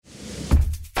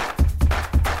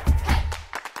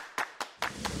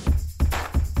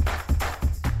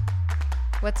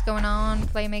What's going on,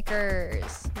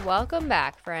 Playmakers? Welcome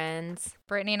back, friends.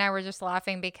 Brittany and I were just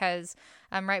laughing because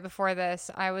right before this,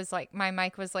 I was like, my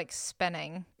mic was like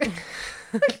spinning.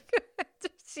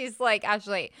 She's like,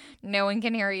 Ashley, no one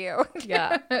can hear you.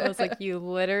 Yeah, it was like you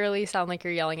literally sound like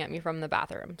you're yelling at me from the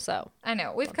bathroom. So I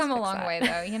know we've come a long way,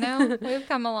 though. You know, we've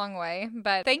come a long way.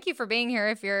 But thank you for being here.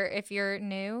 If you're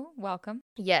new, welcome.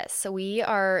 yes, so we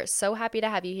are so happy to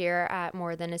have you here at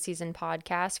More Than a Season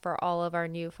podcast. For all of our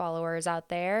new followers out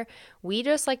there, we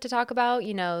just like to talk about,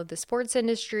 the sports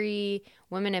industry,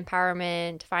 women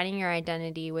empowerment, finding your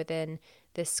identity within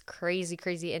this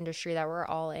crazy industry that we're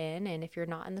all in. And if you're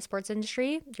not in the sports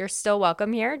industry, you're still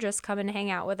welcome here. Just come and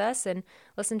hang out with us and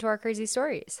listen to our crazy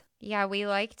stories. Yeah, we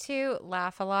like to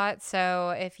laugh a lot.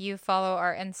 So if you follow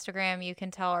our Instagram, you can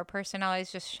tell our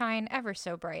personalities just shine ever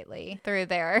so brightly through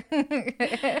there.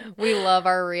 We love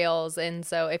our reels. And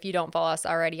so if you don't follow us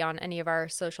already on any of our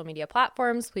social media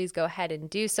platforms, please go ahead and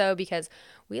do so, because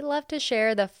we love to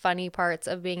share the funny parts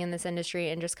of being in this industry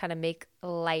and just kind of make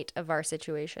light of our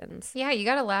situations. Yeah, you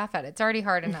got to laugh at it. It's already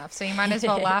hard enough. So you might as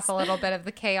well laugh a little bit of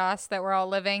the chaos that we're all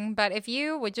living. But if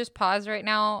you would just pause right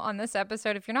now on this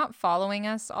episode, if you're not following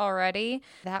us already,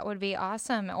 that would be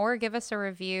awesome. Or give us a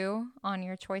review on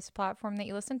your choice platform that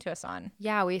you listen to us on.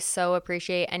 Yeah, we so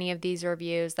appreciate any of these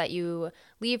reviews that you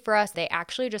leave for us. They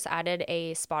actually just added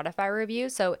a Spotify review.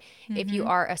 So if you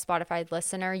are a Spotify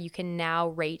listener, you can now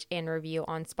rate and review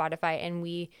on Spotify. And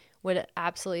we would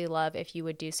absolutely love if you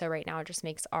would do so right now. It just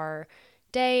makes our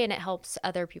day and it helps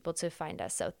other people to find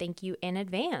us. So thank you in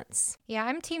advance. Yeah,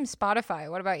 I'm team Spotify.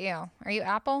 What about you? Are you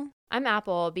Apple? I'm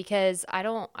Apple because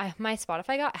my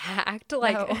Spotify got hacked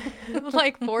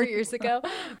like 4 years ago.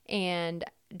 And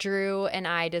Drew and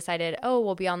I decided,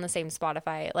 we'll be on the same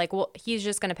Spotify. He's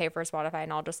just going to pay for Spotify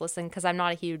and I'll just listen, because I'm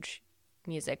not a huge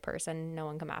music person. No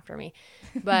one come after me.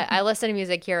 But I listen to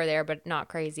music here or there, but not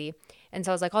crazy. And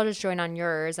so I was like, I'll just join on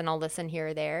yours and I'll listen here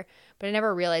or there. But I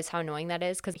never realized how annoying that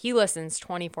is, because he listens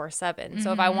 24/7.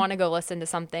 So if I want to go listen to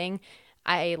something,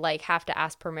 I have to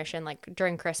ask permission.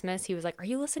 During Christmas, he was like, "Are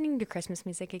you listening to Christmas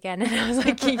music again?" And I was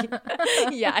like,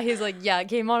 "Yeah." He's like, "Yeah, it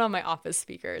came on my office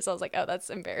speakers." I was like, "Oh,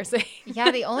 that's embarrassing." Yeah,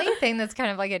 the only thing that's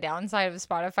kind of like a downside of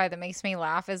Spotify that makes me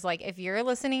laugh is if you're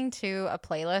listening to a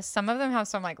playlist, some of them have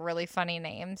some really funny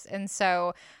names. And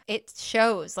so it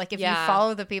shows if you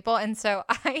follow the people. And so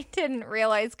I didn't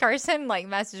realize Carson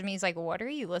messaged me. He's like, "What are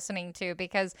you listening to?"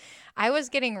 Because I was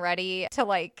getting ready to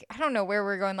I don't know where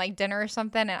we're going, dinner or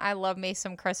something. And I love me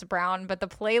some Chris Brown, but the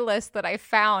playlist that I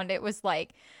found, it was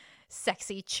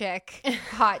sexy chick,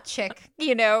 hot chick,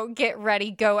 get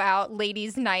ready, go out,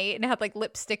 ladies night, and it had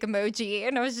lipstick emoji.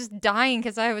 And I was just dying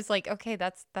because I was like, okay,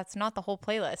 that's not the whole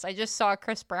playlist. I just saw a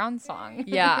Chris Brown song.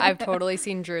 Yeah, I've totally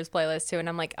seen Drew's playlist too. And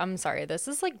I'm like, I'm sorry, this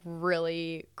is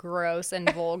really gross and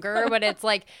vulgar, but it's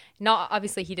not,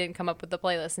 obviously he didn't come up with the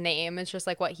playlist name. It's just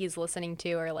what he's listening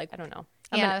to, or I don't know.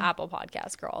 I'm an Apple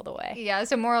podcast girl all the way. Yeah,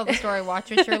 so moral of the story,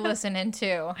 watch what you're listening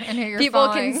to and who you're People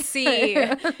following. can see.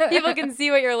 People can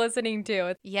see what you're listening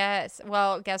to. Yes.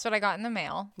 Well, guess what I got in the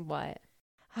mail? What?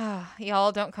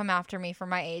 Y'all don't come after me for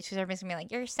my age, because everybody's going to be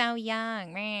like, "You're so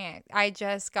young, man." I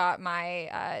just got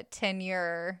my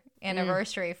 10-year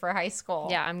anniversary for high school.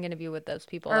 Yeah, I'm going to be with those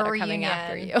people that are coming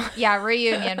after you. Yeah,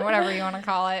 reunion, whatever you want to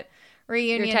call it.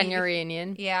 Reunion. Your 10-year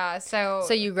reunion. Yeah, so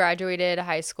you graduated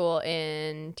high school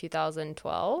in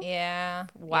 2012? Yeah.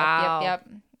 Wow.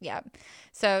 Yep.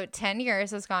 So 10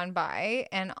 years has gone by,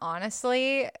 and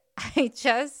honestly, I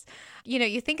just,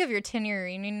 you think of your 10-year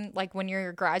reunion when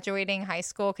you're graduating high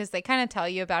school, because they kind of tell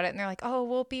you about it and they're like, "Oh,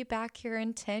 we'll be back here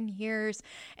in 10 years.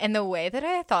 And the way that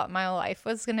I thought my life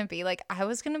was going to be, I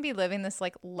was going to be living this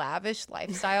lavish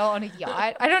lifestyle on a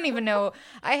yacht. I don't even know.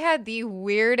 I had the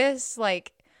weirdest,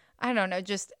 I don't know,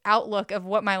 just outlook of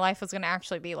what my life was going to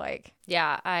actually be like.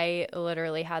 Yeah, I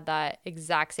literally had that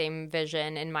exact same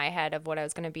vision in my head of what I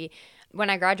was going to be. When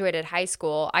I graduated high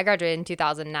school, I graduated in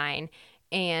 2009.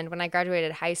 And when I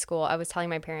graduated high school, I was telling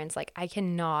my parents, I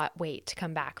cannot wait to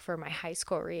come back for my high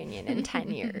school reunion in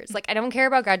 10 years. I don't care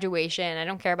about graduation. I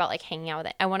don't care about hanging out with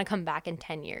it. I want to come back in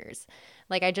 10 years.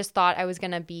 I just thought I was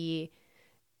going to be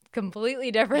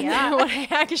completely different than what I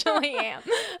actually am.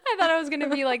 I thought I was going to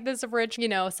be this rich,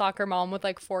 soccer mom with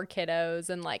 4 kiddos,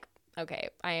 and okay,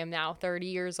 I am now 30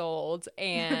 years old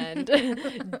and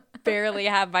barely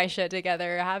have my shit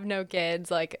together, have no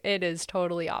kids. It is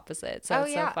totally opposite. So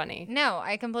it's so funny. No,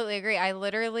 I completely agree. I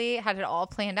literally had it all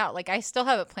planned out. I still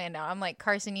have it planned out. I'm like,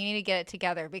 "Carson, you need to get it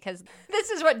together, because this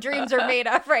is what dreams are made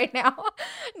of right now."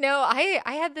 No, I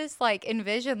had this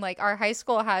envision, our high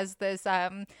school has this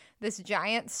this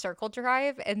giant circle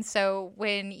drive. And so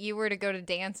when you were to go to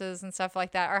dances and stuff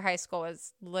like that, our high school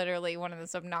was literally one of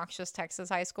those obnoxious Texas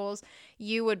high schools.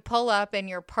 You would pull up in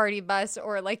your party bus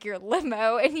or like your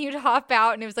limo and you'd hop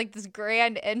out, and it was like this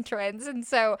grand entrance. And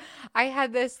so I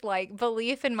had this like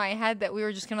belief in my head that we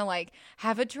were just going to like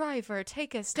have a driver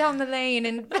take us down the lane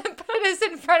and put us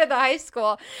in front of the high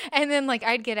school. And then like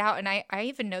I'd get out, and I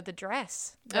even know the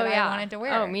dress that I wanted to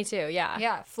wear. Oh, me too. Yeah.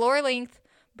 Yeah. Floor length,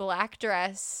 black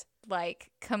dress, like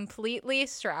completely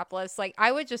strapless. Like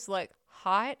I would just look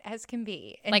hot as can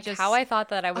be. And like just, how I thought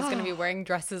that I was going to be wearing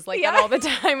dresses like that all the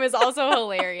time was also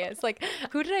hilarious. Like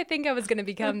who did I think I was going to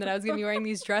become that I was going to be wearing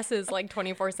these dresses like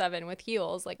 24/7 with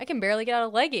heels? Like I can barely get out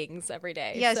of leggings every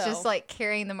day. Yeah, it's just like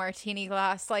carrying the martini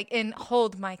glass, like, and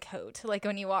hold my coat, like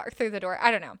when you walk through the door.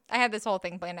 I don't know. I had this whole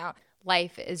thing planned out.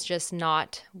 Life is just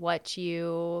not what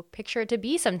you picture it to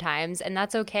be sometimes, and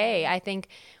that's okay. I think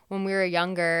when we were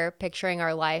younger, picturing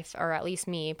our life, or at least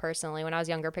me personally, when I was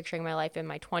younger, picturing my life in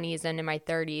my 20s and in my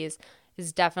 30s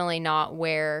is definitely not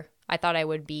where I thought I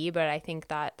would be, but I think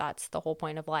that that's the whole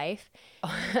point of life.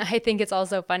 I think it's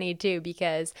also funny too,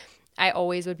 because I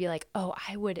always would be like, oh,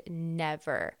 I would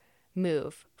never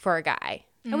move for a guy.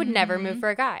 I would never move for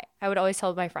a guy. I would always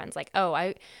tell my friends like, oh,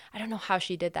 I don't know how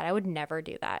she did that. I would never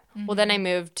do that. Well, then I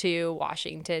moved to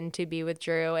Washington to be with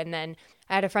Drew. And then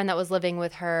I had a friend that was living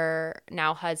with her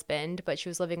now husband, but she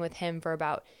was living with him for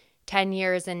about 10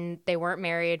 years, and they weren't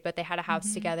married, but they had a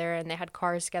house together and they had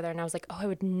cars together. And I was like, oh, I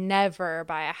would never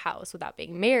buy a house without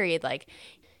being married. Like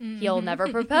he'll never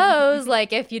propose.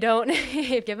 Like if you don't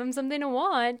give him something to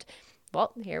want.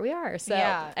 Well, here we are. So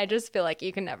yeah. I just feel like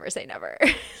you can never say never.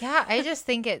 Yeah, I just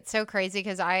think it's so crazy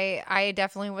because I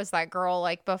definitely was that girl.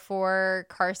 Like before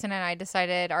Carson and I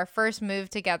decided our first move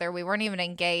together, we weren't even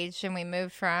engaged, and we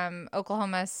moved from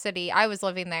Oklahoma City. I was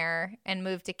living there and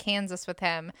moved to Kansas with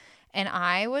him. And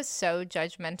I was so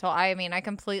judgmental. I mean, I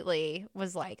completely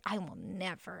was like, I will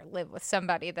never live with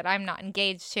somebody that I'm not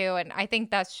engaged to. And I think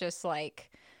that's just like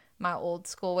my old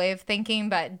school way of thinking,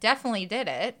 but definitely did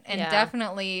it and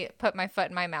definitely put my foot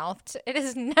in my mouth. It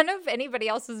is none of anybody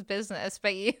else's business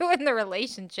but you and the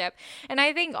relationship. And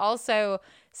I think also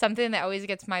something that always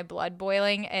gets my blood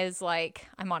boiling is like,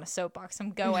 I'm on a soapbox,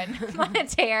 I'm going on a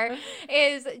tear,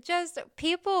 is just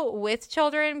people with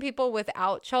children, people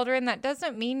without children. That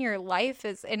doesn't mean your life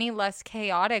is any less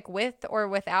chaotic with or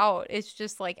without. It's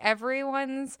just like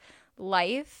everyone's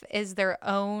life is their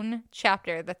own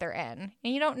chapter that they're in,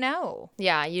 and you don't know.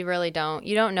 Yeah, you really don't.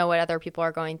 You don't know what other people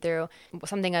are going through.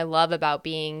 Something I love about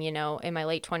being, you know, in my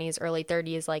late 20s, early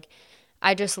 30s, like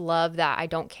I just love that I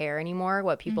don't care anymore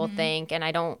what people think, and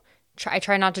I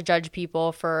try not to judge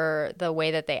people for the way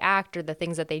that they act or the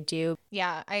things that they do.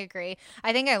 Yeah, I agree.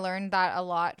 I think I learned that a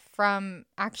lot from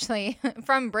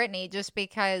Brittany, just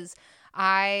because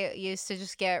I used to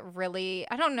just get really,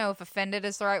 I don't know if offended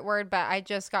is the right word, but I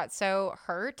just got so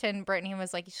hurt. And Brittany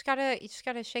was like, you just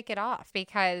gotta shake it off,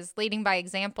 because leading by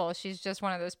example, she's just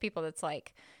one of those people that's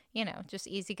like, you know, just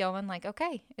easygoing, like,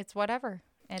 okay, it's whatever.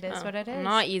 It is what it is. I'm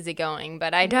not easygoing,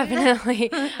 but I definitely,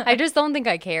 I just don't think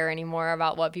I care anymore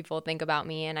about what people think about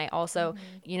me. And I also,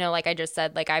 you know, like I just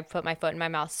said, like I put my foot in my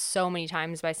mouth so many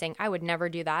times by saying I would never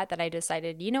do that I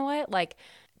decided, you know what, like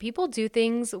people do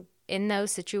things in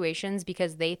those situations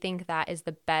because they think that is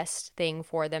the best thing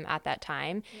for them at that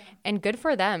time. Yeah. And good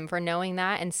for them for knowing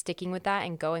that and sticking with that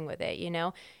and going with it, you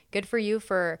know? Good for you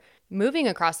for moving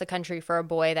across the country for a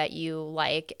boy that you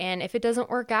like. And if it doesn't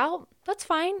work out, that's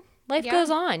fine. Life goes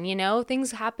on, you know?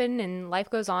 Things happen and life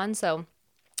goes on. So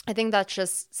I think that's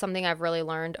just something I've really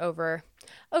learned over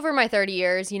my 30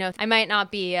 years. You know, I might not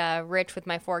be rich with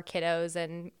my 4 kiddos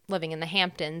and living in the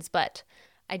Hamptons, but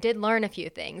I did learn a few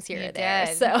things here or there.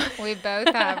 So we both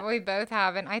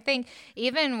have. And I think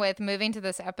even with moving to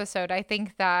this episode, I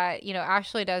think that, you know,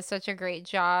 Ashley does such a great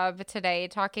job today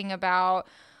talking about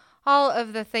all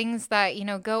of the things that, you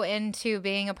know, go into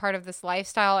being a part of this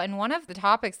lifestyle. And one of the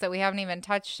topics that we haven't even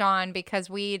touched on because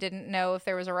we didn't know if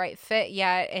there was a right fit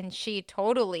yet, and she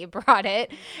totally brought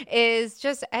it, is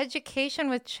just education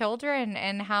with children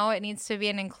and how it needs to be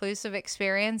an inclusive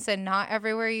experience. And not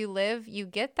everywhere you live, you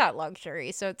get that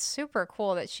luxury. So it's super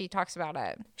cool that she talks about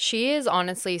it. She is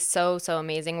honestly so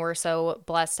amazing. We're so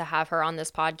blessed to have her on this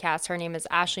podcast. Her name is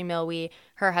Ashley Milwee.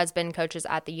 Her husband coaches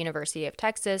at the University of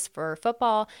Texas for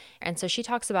football. And so she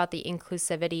talks about the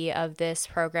inclusivity of this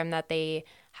program that they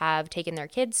have taken their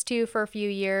kids to for a few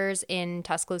years in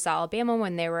Tuscaloosa, Alabama,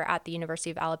 when they were at the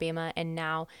University of Alabama. And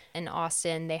now in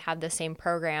Austin, they have the same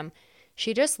program.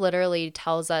 She just literally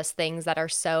tells us things that are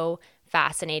so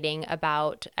fascinating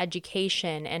about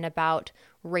education and about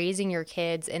raising your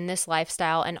kids in this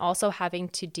lifestyle and also having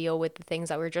to deal with the things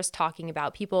that we are just talking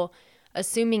about, people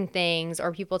assuming things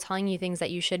or people telling you things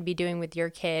that you should be doing with your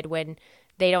kid when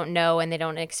they don't know and they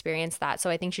don't experience that. So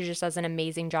I think she just does an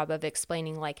amazing job of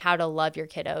explaining like how to love your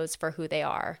kiddos for who they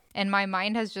are. And my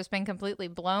mind has just been completely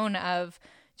blown of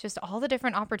just all the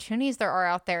different opportunities there are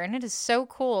out there. And it is so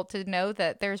cool to know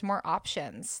that there's more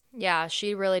options. Yeah,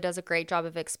 she really does a great job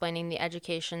of explaining the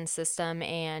education system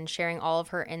and sharing all of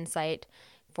her insight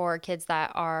for kids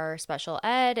that are special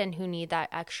ed and who need that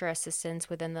extra assistance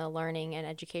within the learning and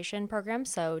education program.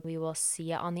 So we will see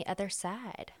you on the other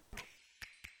side.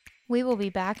 We will be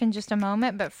back in just a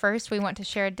moment, but first we want to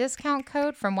share a discount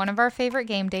code from one of our favorite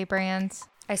game day brands.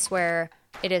 I swear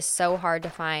it is so hard to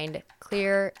find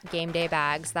clear game day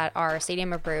bags that are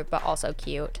stadium approved but also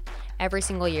cute. Every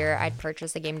single year I'd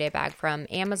purchase a game day bag from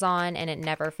Amazon, and it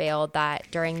never failed that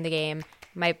during the game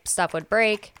my stuff would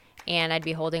break and I'd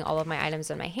be holding all of my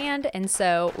items in my hand. And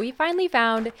so we finally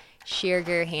found Sheer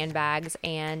Gear handbags,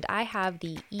 and I have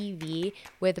the EV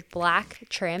with black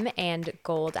trim and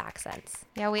gold accents.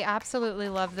 Yeah, we absolutely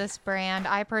love this brand.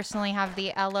 I personally have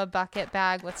the Ella bucket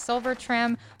bag with silver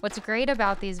trim. What's great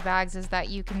about these bags is that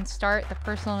you can start the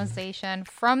personalization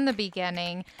from the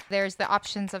beginning. There's the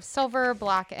options of silver,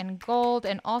 black, and gold,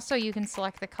 and also you can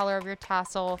select the color of your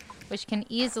tassel, which can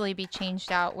easily be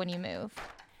changed out when you move.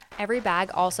 Every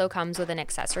bag also comes with an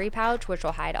accessory pouch, which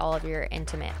will hide all of your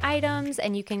intimate items,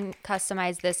 and you can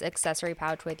customize this accessory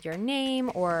pouch with your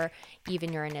name or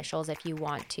even your initials if you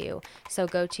want to. So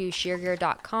go to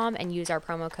sheergear.com and use our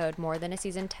promo code More Than a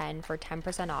Season 10 for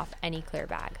 10% off any clear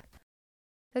bag.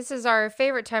 This is our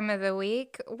favorite time of the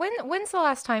week. When's the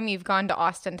last time you've gone to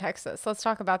Austin, Texas? Let's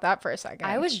talk about that for a second.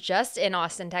 I was just in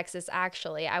Austin, Texas,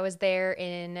 actually. I was there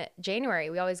in January.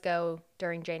 We always go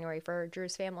during January for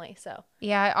Drew's family. So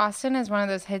yeah, Austin is one of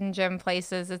those hidden gem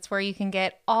places. It's where you can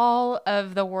get all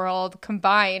of the world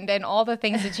combined and all the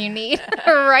things that you need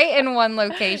right in one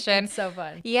location. It's so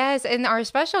fun. Yes, and our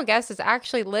special guest is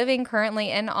actually living currently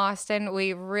in Austin.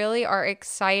 We really are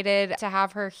excited to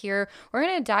have her here. We're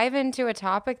going to dive into a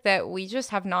topic that we just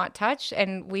have not touched,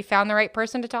 and we found the right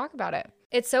person to talk about it.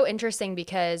 It's so interesting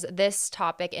because this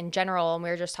topic in general, and we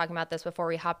were just talking about this before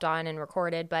we hopped on and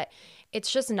recorded, but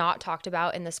it's just not talked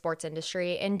about in the sports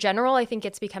industry. In general, I think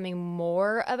it's becoming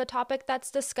more of a topic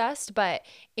that's discussed, but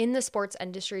in the sports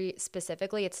industry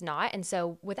specifically, it's not. And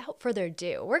so without further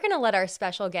ado, we're going to let our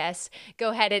special guest go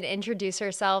ahead and introduce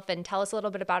herself and tell us a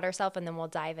little bit about herself, and then we'll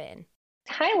dive in.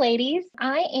 Hi, ladies.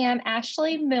 I am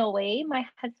Ashley Milwee. My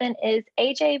husband is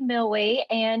AJ Milwee,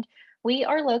 and we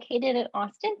are located in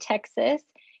Austin, Texas.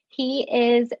 He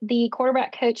is the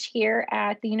quarterback coach here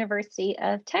at the University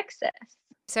of Texas.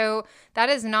 So that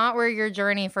is not where your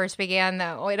journey first began,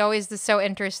 though. It always is so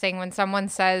interesting when someone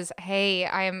says, hey,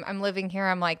 I'm living here.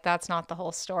 I'm like, that's not the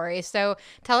whole story. So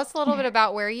tell us a little bit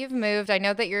about where you've moved. I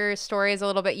know that your story is a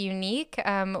little bit unique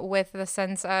with the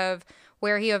sense of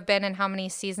where you have been and how many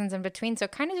seasons in between. So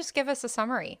kind of just give us a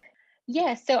summary.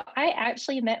 Yes, so I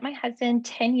actually met my husband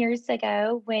 10 years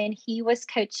ago when he was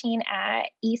coaching at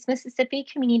East Mississippi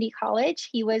Community College.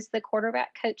 He was the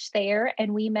quarterback coach there,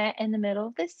 and we met in the middle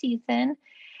of the season.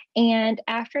 And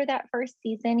after that first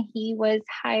season, he was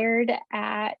hired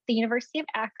at the University of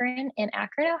Akron in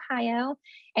Akron, Ohio,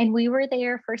 and we were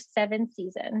there for 7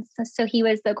 seasons. So he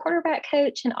was the quarterback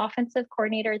coach and offensive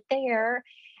coordinator there.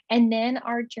 And then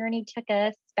our journey took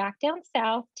us back down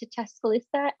south to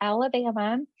Tuscaloosa,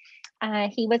 Alabama.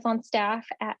 He was on staff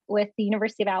with the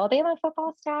University of Alabama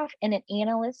football staff in an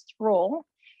analyst role,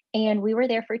 and we were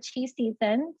there for 2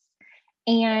 seasons.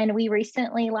 And we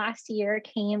recently, last year,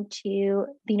 came to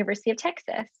the University of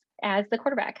Texas as the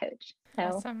quarterback coach.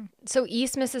 Awesome. So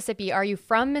East Mississippi, are you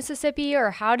from Mississippi,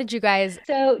 or how did you guys?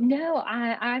 So no,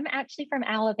 I'm actually from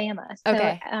Alabama. So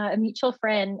okay. A mutual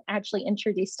friend actually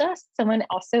introduced us. Someone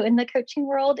also in the coaching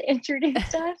world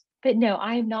introduced us. But no,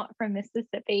 I'm not from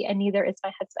Mississippi, and neither is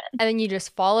my husband. And then you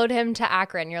just followed him to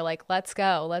Akron. You're like, let's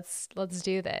go. Let's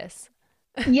do this.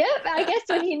 Yep. I guess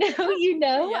when you know, you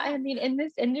know. Yeah. I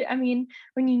mean,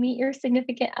 when you meet your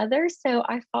significant other. So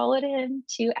I followed him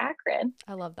to Akron.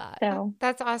 I love that. So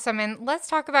that's awesome. And let's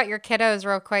talk about your kiddos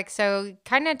real quick. So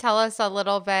kind of tell us a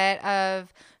little bit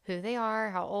of who they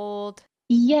are, how old.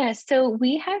 Yes. So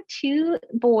we have 2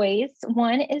 boys.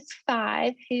 One is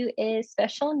 5, who is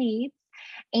special needs.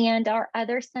 And our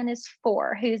other son is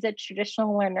 4, who's a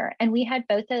traditional learner. And we had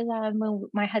both of them when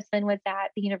my husband was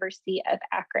at the University of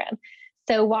Akron.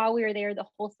 So while we were there the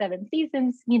whole 7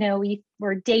 seasons, we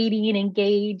were dating,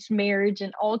 engaged, marriage,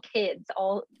 and all kids,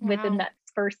 all within that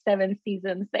first 7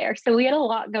 seasons there. So we had a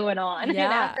lot going on in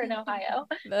Akron, Ohio.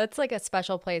 That's like a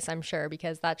special place, I'm sure,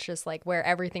 because that's just like where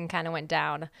everything kind of went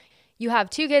down. You have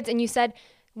 2 kids and you said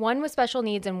one with special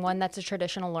needs and one that's a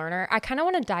traditional learner. I kind of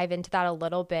want to dive into that a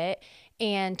little bit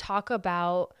and talk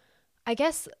about, I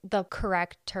guess, the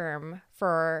correct term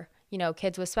for, you know,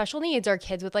 kids with special needs or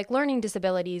kids with like learning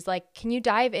disabilities. Like, can you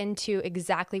dive into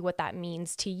exactly what that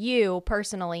means to you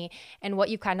personally and what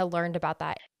you kind of learned about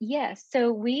that? Yes.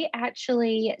 So we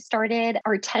actually started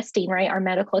our testing, right? Our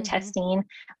medical testing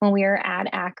when we were at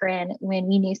Akron, when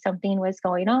we knew something was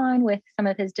going on with some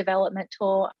of his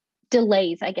developmental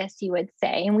delays, I guess you would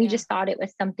say. And we just thought it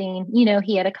was something, you know,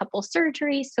 he had a couple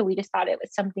surgeries. So we just thought it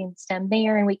was something stemmed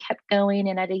there, and we kept going.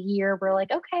 And at a year, we're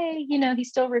like, okay, you know, he's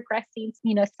still regressing,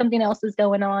 you know, something else is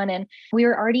going on. And we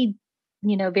were already,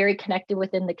 you know, very connected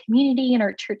within the community and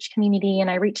our church community.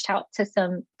 And I reached out to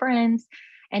some friends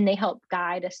and they helped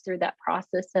guide us through that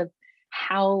process of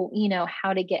how, you know,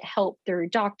 how to get help through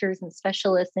doctors and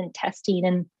specialists and testing.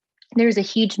 And there's a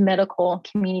huge medical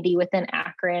community within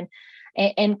Akron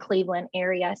and Cleveland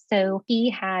area. So he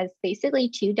has basically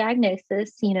 2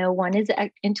 diagnoses. You know, one is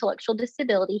intellectual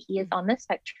disability. He is on the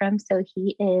spectrum, so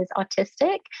he is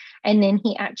autistic. And then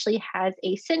he actually has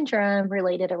a syndrome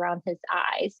related around his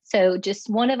eyes. So just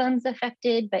one of them's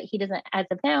affected, but he doesn't, as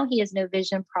of now, he has no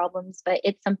vision problems, but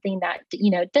it's something that,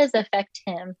 you know, does affect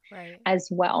him as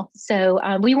well. So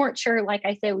we weren't sure, like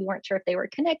I said, we weren't sure if they were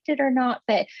connected or not,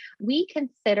 but we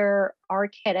consider our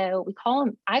kiddo,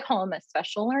 I call him a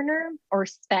special learner or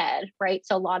SPED, right?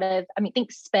 So a lot of,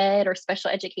 think SPED or special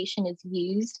education is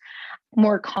used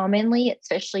more commonly,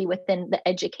 especially within the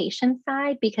education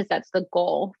side, because that's the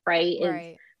goal, right?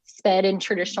 Is SPED and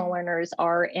traditional learners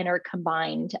are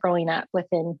combined growing up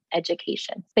within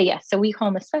education. But yeah, so we call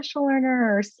them a special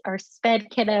learner or SPED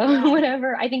kiddo,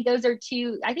 whatever. I think those are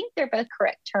 2, I think they're both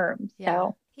correct terms.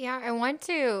 So. Yeah, I want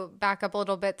to back up a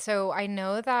little bit. So I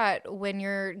know that when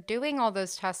you're doing all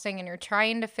those testing and you're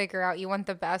trying to figure out you want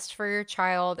the best for your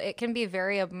child, it can be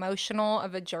very emotional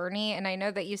of a journey. And I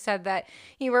know that you said that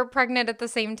you were pregnant at the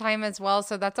same time as well.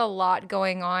 So that's a lot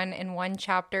going on in one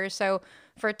chapter. So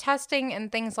for testing and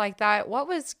things like that, what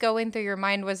was going through your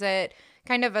mind? Was it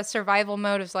kind of a survival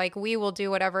mode of like, we will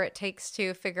do whatever it takes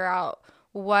to figure out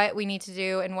what we need to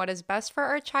do and what is best for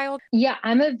our child? Yeah,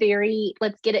 I'm a very,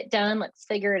 let's get it done. Let's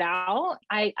figure it out.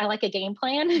 I like a game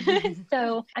plan.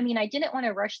 So, I didn't want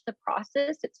to rush the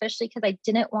process, especially because I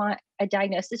didn't want a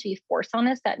diagnosis to be forced on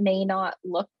us that may not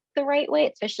look the right way,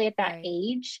 especially at that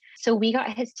age. So we got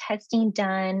his testing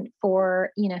done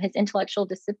for, his intellectual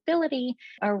disability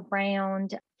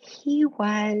around, he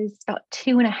was about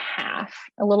 2.5,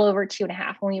 a little over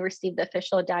 2.5 when we received the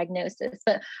official diagnosis.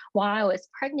 But while I was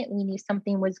pregnant, we knew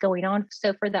something was going on.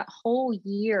 So for that whole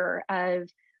year of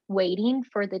waiting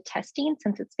for the testing,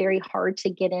 since it's very hard to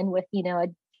get in with,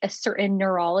 a certain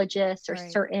neurologist or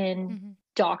certain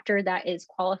doctor that is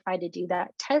qualified to do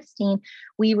that testing,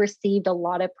 we received a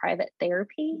lot of private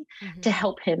therapy to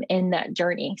help him in that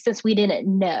journey, since we didn't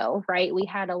know, right? We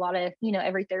had a lot of,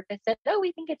 every therapist said, oh,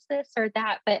 we think it's this or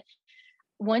that. But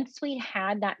once we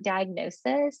had that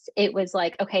diagnosis, it was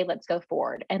like, okay, let's go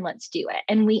forward and let's do it.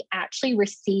 And we actually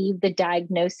received the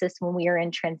diagnosis when we were in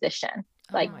transition.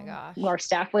 Oh my gosh. Our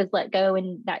staff was let go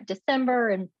in that December.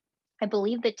 And I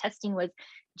believe the testing was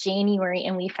January,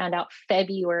 and we found out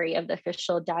February of the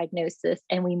official diagnosis.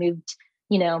 And we moved,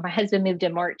 my husband moved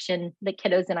in March and the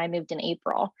kiddos and I moved in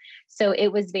April. So it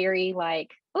was very like,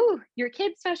 oh, your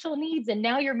kid's special needs, and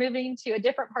now you're moving to a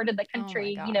different part of the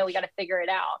country. We got to figure it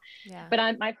out. Yeah.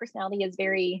 But my personality is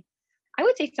very, I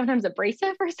would say sometimes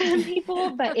abrasive for some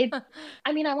people, but it's,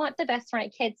 I want the best for my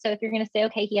kids. So if you're going to say,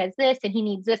 okay, he has this and he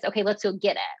needs this, okay, let's go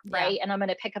get it. Right. And I'm going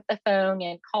to pick up the phone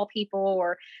and call people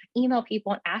or email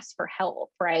people and ask for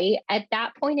help. Right. At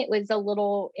that point, it was a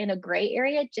little in a gray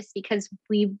area just because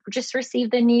we just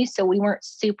received the news. So we weren't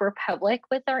super public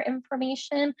with our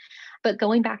information. But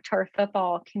going back to our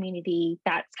football community,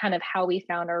 that's kind of how we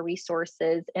found our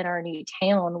resources in our new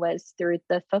town, was through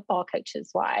the football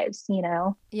coaches' wives,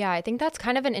 Yeah, I think that's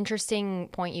kind of an interesting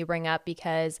point you bring up,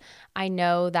 because I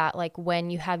know that like when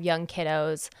you have young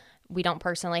kiddos, we don't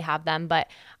personally have them, but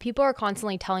people are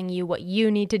constantly telling you what you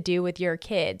need to do with your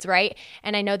kids, right?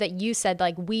 And I know that you said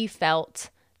like we felt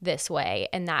this way,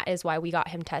 and that is why we got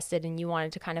him tested, and you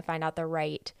wanted to kind of find out the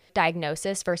right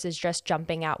diagnosis versus just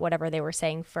jumping at whatever they were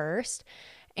saying first.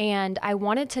 And I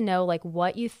wanted to know like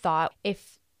what you thought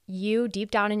if you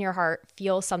deep down in your heart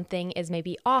feel something is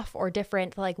maybe off or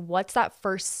different, like what's that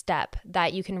first step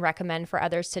that you can recommend for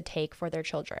others to take for their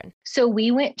children? So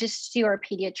we went just to our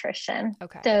pediatrician.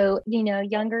 Okay. So,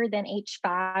 younger than age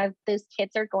 5, those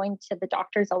kids are going to the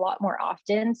doctors a lot more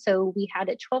often. So we had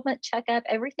a 12-month checkup.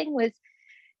 Everything was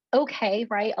okay,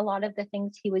 right? A lot of the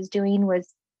things he was doing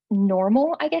was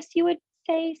normal, I guess you would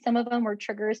say. Some of them were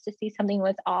triggers to see something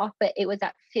was off, but it was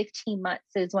at 15 months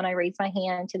is when I raised my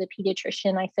hand to the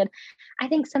pediatrician. I said, I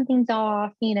think something's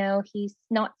off. He's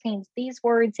not saying these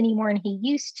words anymore and he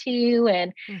used to.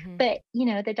 And, but,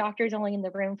 the doctor's only in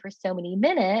the room for so many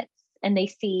minutes and they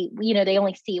see, they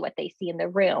only see what they see in the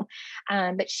room.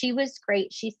 But she was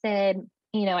great. She said,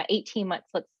 at 18 months,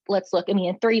 let's look. I mean,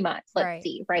 in 3 months, let's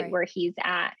see where he's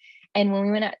at. And when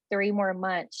we went at 3 more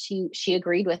months, she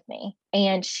agreed with me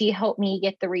and she helped me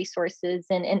get the resources.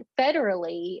 And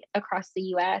federally across the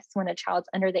US, when a child's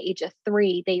under the age of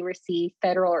 3, they receive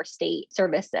federal or state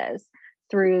services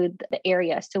through the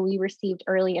area. So we received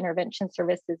early intervention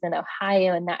services in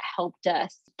Ohio, and that helped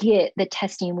us get the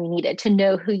testing we needed to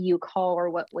know who you call or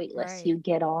what wait list you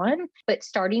get on. But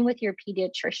starting with your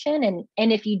pediatrician,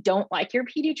 and if you don't like your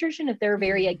pediatrician, if they're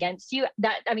very against you,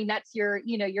 that's your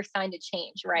sign to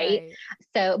change, right?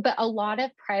 So, but a lot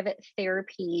of private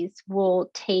therapies will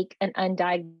take an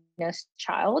undiagnosed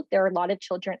child. There are a lot of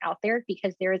children out there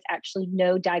because there is actually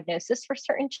no diagnosis for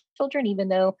certain children, even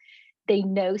though they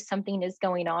know something is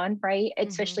going on, right?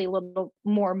 Especially a little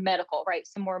more medical, right?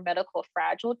 Some more medical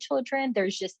fragile children.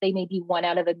 They may be 1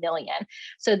 out of a million.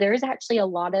 So there's actually a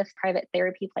lot of private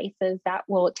therapy places that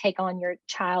will take on your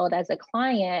child as a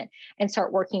client and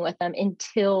start working with them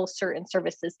until certain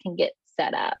services can get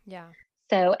set up. Yeah.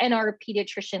 So, and our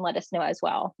pediatrician let us know as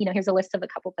well. Here's a list of a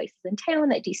couple places in town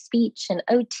that do speech and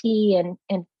OT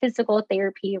and physical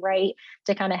therapy, right?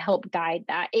 To kind of help guide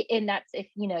that. And that's if,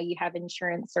 you have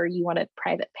insurance or you want a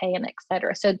private pay and et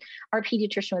cetera. So our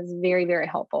pediatrician was very, very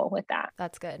helpful with that.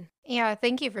 That's good. Yeah,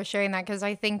 thank you for sharing that, because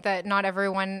I think that not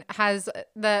everyone has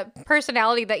the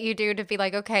personality that you do to be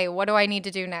like, okay, what do I need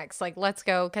to do next? Like, let's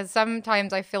go. Because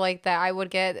sometimes I feel like that I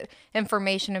would get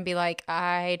information and be like,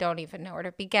 I don't even know where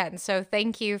to begin. So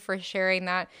thank you for sharing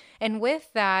that. And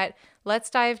with that, let's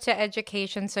dive to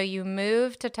education. So you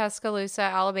moved to Tuscaloosa,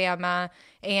 Alabama,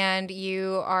 and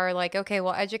you are like, okay,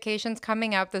 well, education's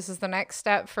coming up. This is the next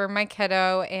step for my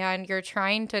kiddo, and you're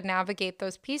trying to navigate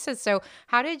those pieces. So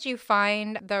how did you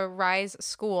find the RISE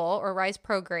school or RISE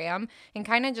program, and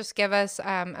kind of just give us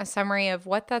a summary of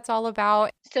what that's all about?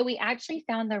 So we actually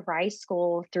found the RISE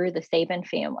school through the Sabin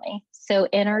family. So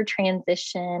in our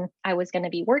transition, I was going to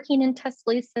be working in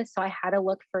Tuscaloosa, so I had to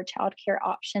look for childcare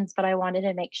options, but I wanted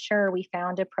to make sure we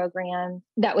found a program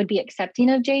that would be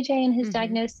accepting of JJ and his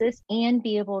diagnosis and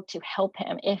be able to help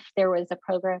him if there was a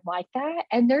program like that.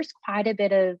 And there's quite a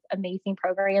bit of amazing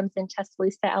programs in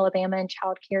Tuscaloosa, Alabama, and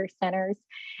childcare centers.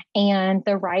 And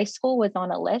the RISE school was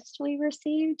on a list we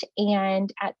received.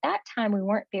 And at that time, we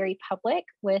weren't very public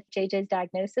with JJ's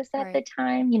diagnosis at the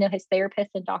time. His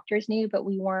therapist and doctors knew, but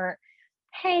we weren't,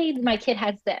 hey, my kid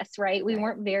has this, right? We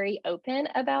weren't very open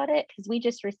about it because we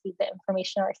just received the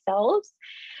information ourselves.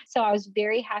 So I was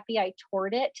very happy I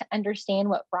toured it to understand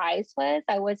what RISE was.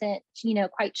 I wasn't,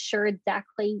 quite sure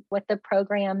exactly what the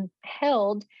program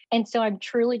held. And so I'm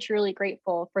truly, truly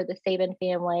grateful for the Sabin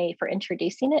family for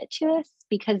introducing it to us,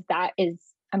 because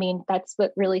that's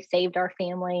what really saved our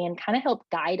family and kind of helped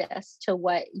guide us to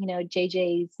what,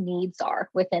 JJ's needs are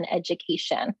within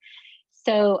education.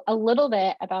 So a little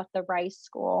bit about the RISE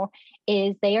school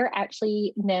is they are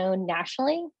actually known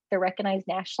nationally. They're recognized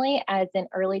nationally as an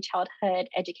early childhood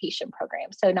education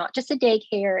program. So not just a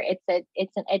daycare,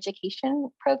 it's an education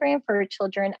program for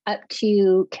children up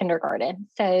to kindergarten.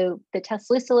 So the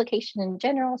Tuscaloosa location in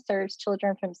general serves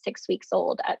children from 6 weeks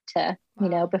old up to,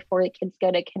 before the kids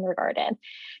go to kindergarten.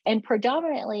 And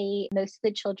predominantly most of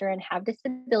the children have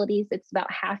disabilities. It's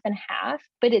about half and half,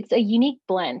 but it's a unique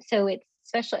blend. So it's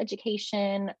special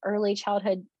education, early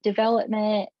childhood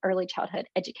development, early childhood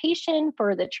education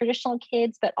for the traditional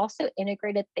kids, but also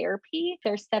integrated therapy.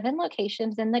 There's 7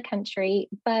 locations in the country,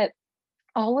 but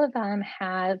all of them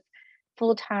have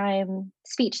full-time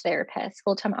speech therapists,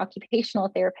 full-time occupational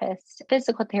therapists,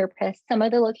 physical therapists. Some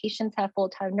of the locations have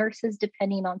full-time nurses,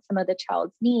 depending on some of the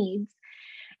child's needs.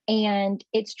 And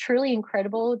it's truly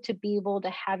incredible to be able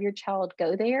to have your child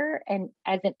go there and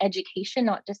as an education,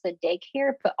 not just a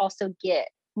daycare, but also get,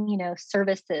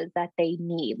 services that they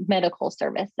need, medical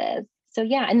services. So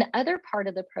yeah, and the other part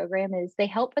of the program is they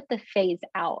help with the phase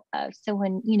out of. So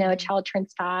when, a child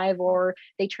turns 5 or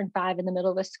they turn 5 in the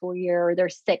middle of a school year, or they're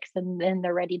 6 and then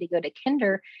they're ready to go to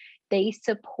kinder, they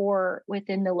support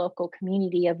within the local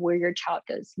community of where your child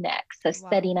goes next. So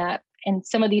setting up, and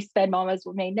some of these sped mamas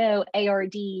may know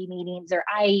ARD meetings or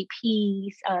IEP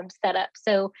set up.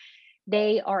 So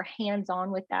they are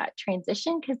hands-on with that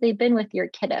transition because they've been with your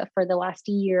kiddo for the last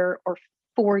year or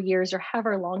 4 years or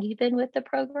however long you've been with the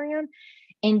program,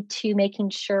 into making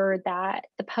sure that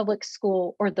the public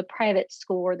school or the private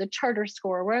school or the charter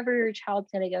school or wherever your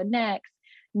child's going to go next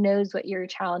knows what your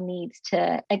child needs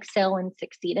to excel and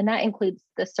succeed. And that includes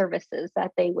the services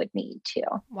that they would need too.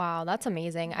 Wow, that's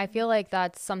amazing. I feel like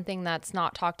that's something that's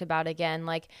not talked about again.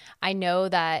 Like, I know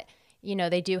that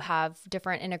they do have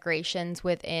different integrations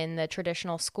within the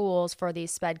traditional schools for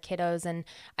these sped kiddos. And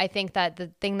I think that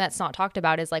the thing that's not talked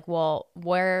about is like, well,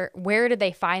 where did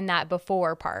they find that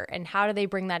before part? And how do they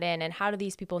bring that in? And how do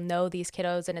these people know these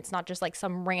kiddos? And it's not just like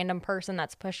some random person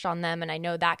that's pushed on them. And I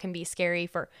know that can be scary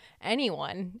for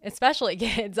anyone, especially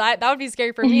kids. That would be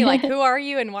scary for me. Like, who are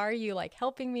you and why are you like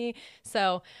helping me?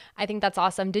 So I think that's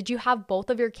awesome. Did you have both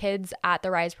of your kids at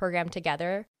the RISE program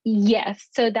together? Yes.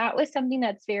 So that was something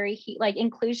that's very like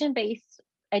inclusion-based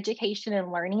education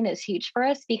and learning is huge for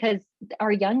us because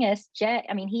our youngest, Jet,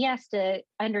 I mean, he has to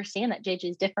understand that JJ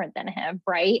is different than him,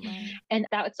 right? And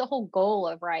that's the whole goal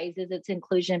of RISE is it's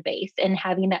inclusion-based and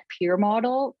having that peer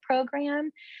model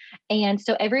program. And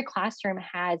so every classroom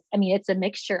has, I mean, it's a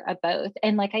mixture of both.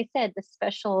 And like I said, the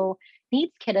special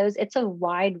needs kiddos, it's a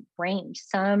wide range.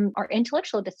 Some are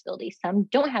intellectual disabilities, some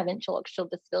don't have intellectual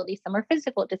disabilities, some are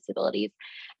physical disabilities.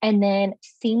 And then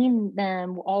seeing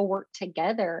them all work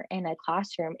together in a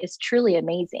classroom is truly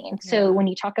amazing. Yeah. So when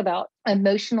you talk about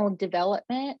emotional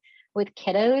development with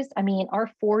kiddos, I mean, our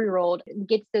 4-year-old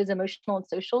gets those emotional and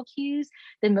social cues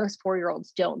that most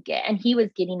 4-year-olds don't get. And he was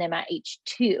getting them at age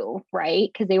 2, right?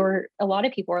 Because a lot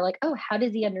of people are like, oh, how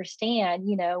does he understand,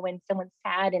 when someone's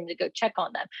sad and to go check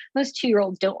on them? Most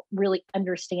 2-year-olds don't really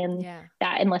understand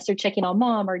that unless they're checking on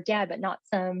mom or dad, but not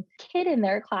some kid in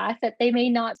their class that they may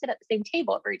not sit at the same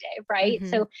table every day, right? Mm-hmm.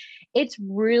 So it's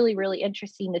really, really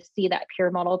interesting to see that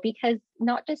peer model because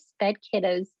not just sped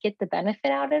kiddos get the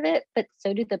benefit out of it, but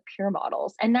so do the peer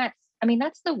models. And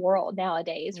that's the world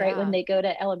nowadays, right? When they go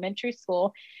to elementary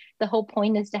school, the whole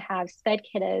point is to have sped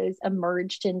kiddos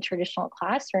emerged in traditional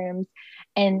classrooms.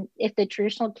 And if the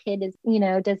traditional kid is,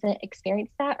 doesn't experience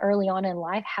that early on in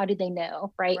life, how do they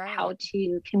know, right? How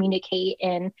to communicate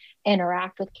and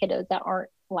interact with kiddos that aren't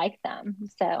like them.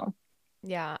 So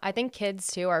yeah, I think kids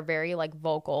too are very like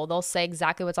vocal. They'll say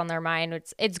exactly what's on their mind.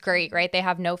 It's great, right? They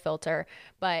have no filter.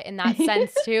 But in that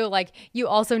sense too, like you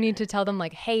also need to tell them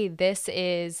like, hey, this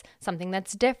is something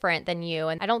that's different than you.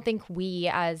 And I don't think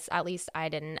at least I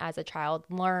didn't as a child,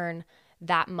 learn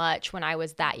that much when I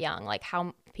was that young, like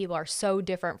how people are so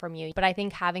different from you. But I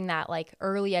think having that like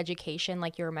early education,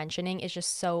 like you were mentioning, is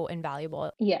just so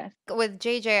invaluable. Yes. With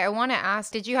JJ, I want to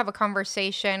ask, did you have a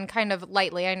conversation kind of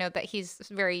lightly? I know that he's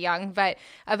very young, but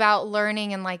about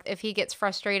learning and like if he gets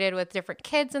frustrated with different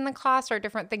kids in the class or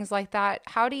different things like that,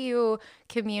 how do you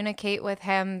communicate with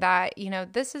him that,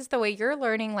 this is the way you're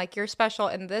learning, like you're special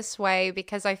in this way?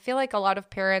 Because I feel like a lot of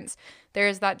parents,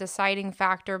 there's that deciding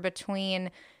factor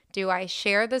between, do I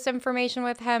share this information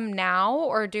with him now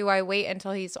or do I wait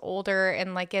until he's older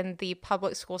and like in the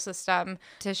public school system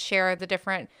to share the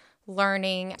different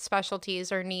learning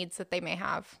specialties or needs that they may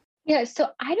have? Yeah, so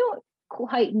I don't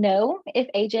quite know if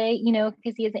AJ,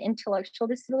 because he has an intellectual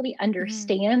disability,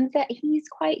 understands that he's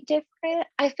quite different.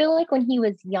 I feel like when he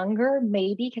was younger,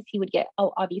 maybe because he would get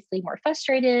obviously more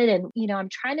frustrated and, I'm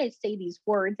trying to say these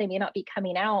words, they may not be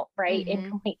coming out right in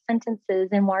complete sentences.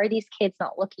 And why are these kids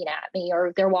not looking at me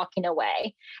or they're walking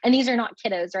away? And these are not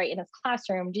kiddos, right, in his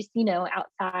classroom, just,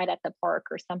 outside at the park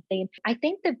or something. I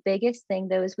think the biggest thing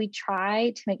though is we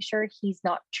try to make sure he's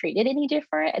not treated any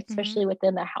different, especially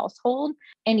within the household,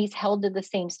 and he's held to the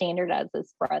same standard as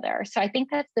his brother. So I think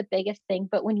that's the biggest thing.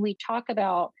 But when we talk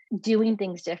about doing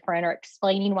things different or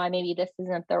explaining why maybe this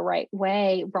isn't the right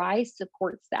way, RISE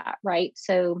supports that, right?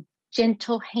 So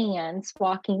gentle hands,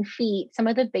 walking feet, some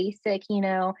of the basic,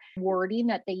 wording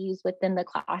that they use within the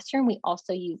classroom, we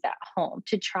also use at home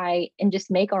to try and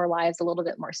just make our lives a little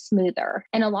bit more smoother.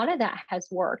 And a lot of that has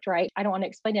worked, right? I don't want to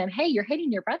explain to them, hey, you're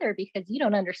hitting your brother because you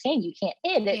don't understand, you can't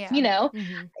hit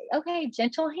it, Okay,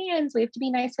 gentle hands, we have to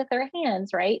be nice with our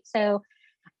hands, right? So,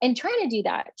 and trying to do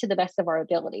that to the best of our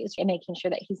abilities and making sure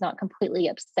that he's not completely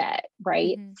upset,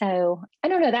 right? So I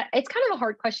don't know, that it's kind of a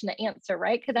hard question to answer,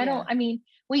 right? Because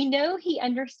we know he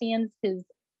understands his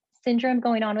syndrome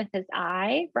going on with his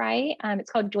eye, right?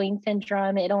 It's called Duane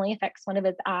syndrome. It only affects one of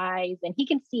his eyes, and he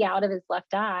can see out of his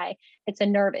left eye. It's a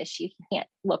nerve issue. He can't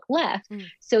look left.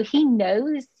 So he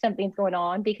knows something's going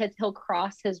on because he'll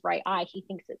cross his right eye. He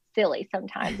thinks it's silly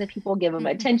sometimes if people give him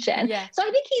attention. So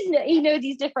I think he knows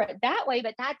he's different that way,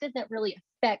 but that doesn't really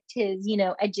affect his,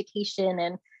 education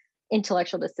and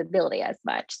intellectual disability as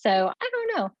much. So I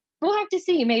don't know. We'll have to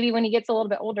see maybe when he gets a little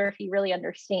bit older if he really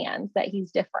understands that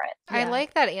he's different. I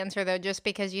like that answer, though, just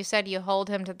because you said you hold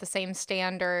him to the same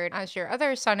standard as your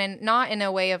other son, and not in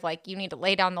a way of like you need to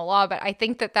lay down the law, but I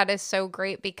think that is so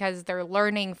great because they're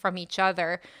learning from each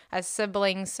other as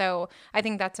siblings. So I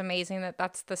think that's amazing that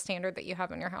that's the standard that you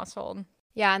have in your household.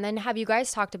 Yeah. And then have you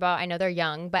guys talked about, I know they're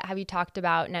young, but have you talked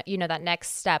about, that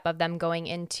next step of them going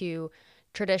into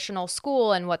traditional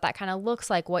school and what that kind of looks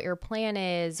like, what your plan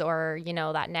is, or,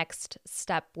 that next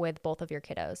step with both of your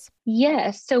kiddos?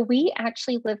 Yes. So we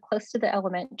actually live close to the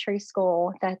elementary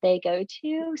school that they go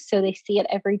to. So they see it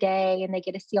every day and they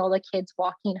get to see all the kids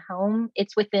walking home.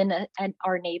 It's within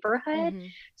our neighborhood.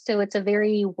 So it's a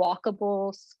very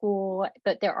walkable school,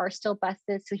 but there are still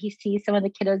buses. So he sees some of the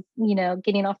kiddos,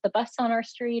 getting off the bus on our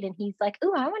street and he's like,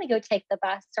 oh, I want to go take the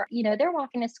bus. Or, they're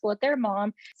walking to school with their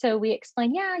mom. So we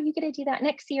explain, yeah, you get to do that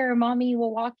next year. Mommy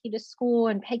will walk you to school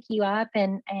and pick you up.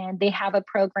 And they have a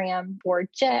program for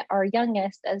Jet, our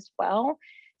youngest, as well.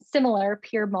 Similar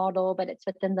peer model, but it's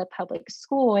within the public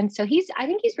school. And so I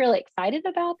think he's really excited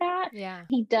about that. Yeah.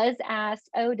 He does ask,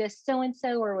 oh, does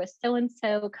so-and-so or was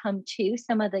so-and-so come to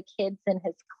some of the kids in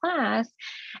his class?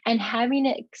 And having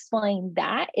to explain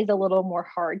that is a little more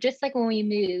hard. Just like when we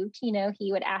moved,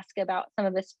 he would ask about some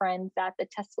of his friends at the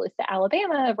Tuscaloosa,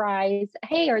 Alabama Rise.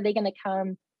 Hey, are they going to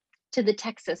come to the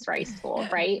Texas Rise School,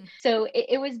 right? So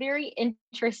it was very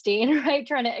interesting, right?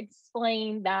 Trying to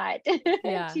explain that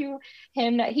to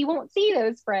him that he won't see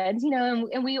those friends,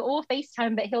 and we all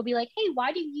FaceTime, but he'll be like, hey,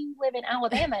 why do you live in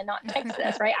Alabama and not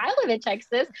Texas, right? I live in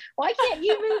Texas. Why can't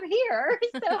you move here?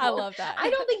 So I love that. I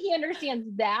don't think he understands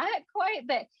that quite,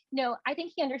 but no, I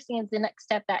think he understands the next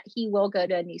step that he will go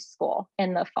to a new school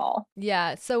in the fall.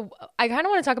 Yeah. So I kind of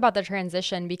want to talk about the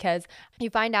transition because you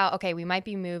find out, okay, we might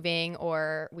be moving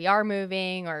or we are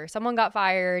moving or someone got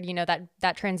fired,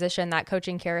 that transition, that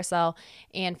coaching carousel,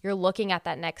 and you're looking at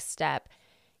that next step.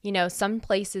 Some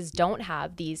places don't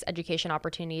have these education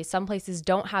opportunities. Some places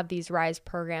don't have these RISE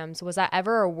programs. Was that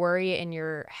ever a worry in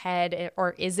your head,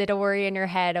 or is it a worry in your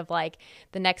head of like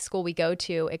the next school we go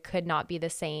to, it could not be the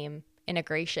same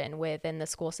integration within the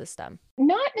school system?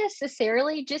 Not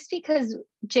necessarily, just because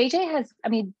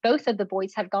both of the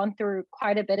boys have gone through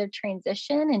quite a bit of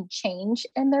transition and change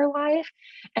in their life,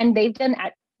 and they've done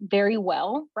very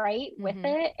well, right, with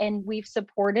it. And we've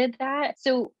supported that.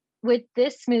 So with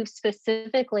this move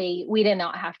specifically, we did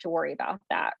not have to worry about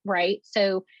that, right?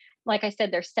 So like I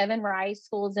said, there's 7 RISE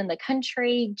schools in the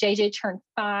country. JJ turned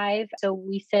 5. So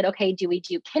we said, okay, do we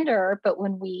do kinder? But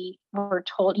when we were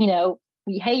told,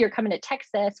 hey, you're coming to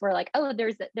Texas, we're like, oh,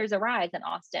 there's a RISE in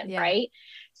Austin, right?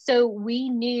 So we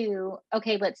knew,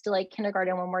 okay, let's delay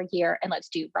kindergarten one more year and let's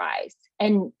do RISE.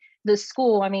 And the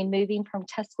school, moving from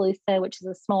Tuscaloosa, which is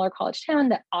a smaller college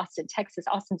town, to Austin, Texas.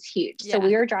 Austin's huge. So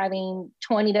we were driving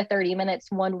 20 to 30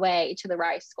 minutes one way to the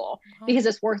RISE school because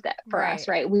it's worth it for us,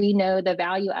 right? We know the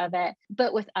value of it.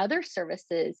 But with other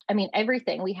services,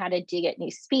 everything, we had to get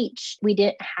new speech. We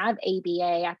didn't have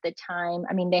ABA at the time.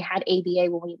 They had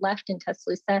ABA when we left in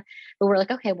Tuscaloosa, but we're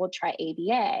like, okay, we'll try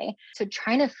ABA. So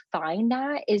trying to find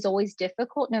that is always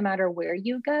difficult no matter where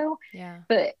you go. Yeah.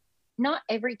 But not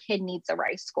every kid needs a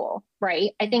RISE school,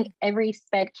 right? I think every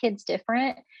SPED kid's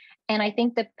different. And I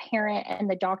think the parent and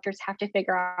the doctors have to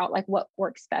figure out like what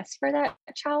works best for that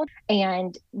child.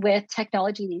 And with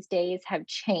technology these days have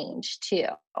changed too,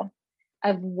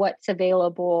 of what's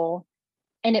available.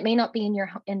 And it may not be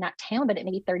in that town, but it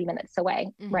may be 30 minutes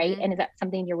away, right? And is that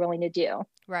something you're willing to do?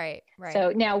 Right.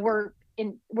 So now we're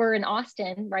in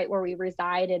Austin, right, where we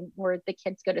reside and where the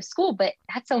kids go to school, but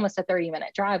that's almost a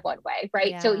 30-minute drive one way,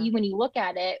 right? So when you look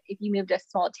at it, if you move to a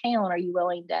small town, are you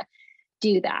willing to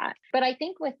do that? But I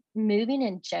think with moving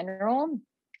in general,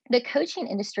 the coaching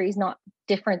industry is not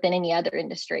different than any other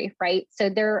industry, right? So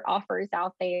there are offers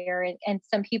out there, and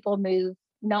some people move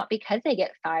not because they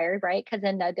get fired, right? Because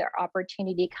another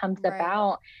opportunity comes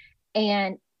about.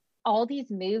 And all these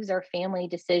moves are family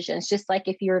decisions, just like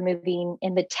if you're moving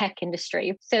in the tech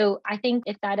industry. So I think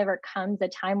if that ever comes a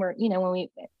time where,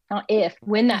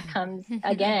 when that comes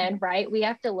again, right, we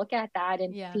have to look at that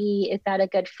and see, is that a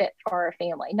good fit for our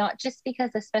family? Not just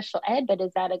because of special ed, but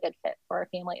is that a good fit for our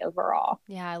family overall?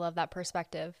 Yeah, I love that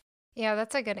perspective. Yeah,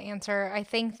 that's a good answer. I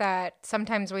think that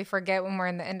sometimes we forget when we're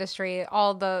in the industry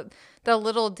all the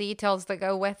little details that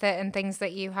go with it and things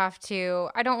that you have to,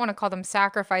 I don't want to call them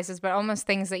sacrifices, but almost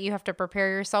things that you have to prepare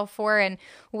yourself for. And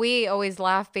we always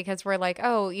laugh because we're like,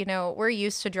 oh, we're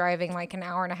used to driving like an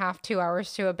hour and a half, 2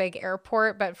 hours to a big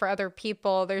airport, but for other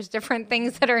people, there's different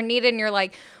things that are needed. And you're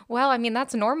like, well, I mean,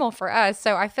 that's normal for us.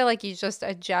 So I feel like you just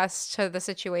adjust to the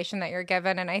situation that you're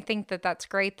given. And I think that that's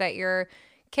great that you're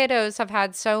kiddos have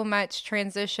had so much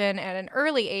transition at an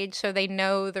early age, so they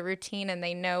know the routine and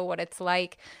they know what it's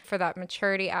like for that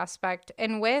maturity aspect.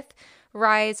 And with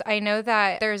Rise, I know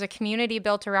that there's a community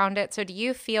built around it. So do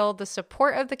you feel the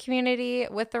support of the community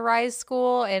with the Rise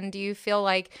School? And do you feel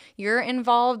like you're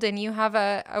involved and you have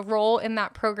a role in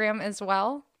that program as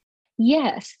well?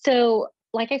 Yes. So,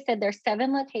 like I said, there's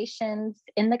 7 locations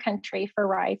in the country for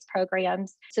RISE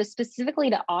programs. So, specifically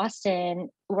to Austin,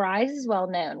 RISE is well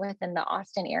known within the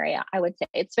Austin area, I would say,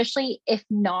 especially if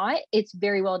not, it's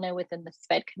very well known within the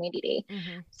SPED community.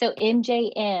 Mm-hmm. So,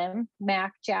 MJM,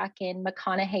 Mac Jack and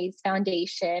McConaughey's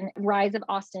Foundation, RISE of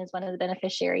Austin is one of the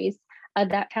beneficiaries of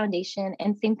that foundation.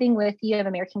 And same thing with, you have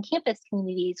American Campus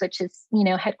Communities, which is,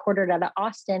 headquartered out of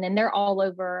Austin, and they're all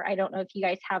over. I don't know if you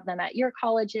guys have them at your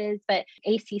colleges, but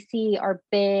ACC are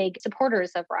big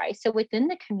supporters of RISE. So within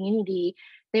the community,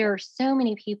 there are so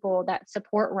many people that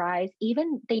support RISE,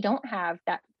 even they don't have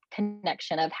that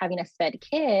connection of having a SPED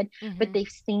kid, but Mm-hmm. they've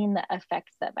seen the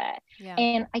effects of it. Yeah.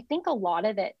 And I think a lot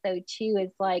of it though too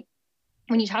is like,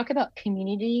 when you talk about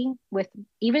community with,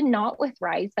 even not with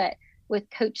RISE, but with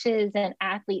coaches and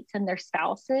athletes and their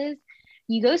spouses,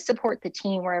 you go support the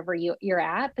team wherever you're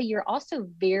at, but you're also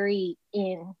very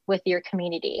in with your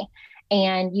community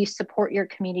and you support your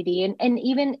community. And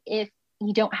even if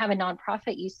you don't have a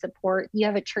nonprofit you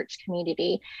have a church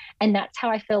community. And that's how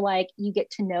I feel like you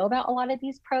get to know about a lot of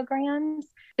these programs.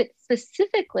 But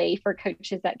specifically for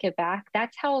coaches that give back,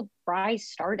 that's how RISE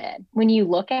started. When you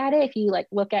look at it, if you like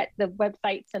look at the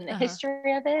websites and the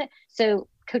history of it, so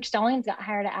Coach Stallings got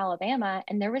hired at Alabama,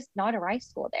 and there was not a RISE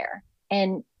school there.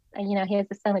 And he has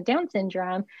the son with Down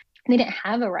syndrome. They didn't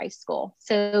have a RISE school.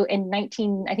 So in I think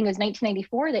it was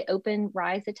 1994, they opened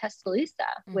RISE at Tuscaloosa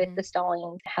with the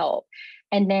Stallings help.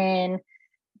 And then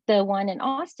the one in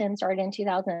Austin started in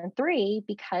 2003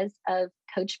 because of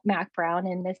Coach Mac Brown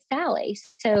and Miss Sally.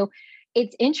 So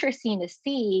it's interesting to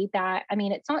see that. I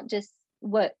mean, it's not just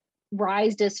what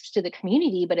RISE does to the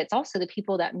community, but it's also the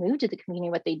people that move to the community,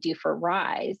 what they do for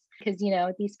RISE. Because,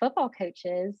 these football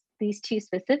coaches, these two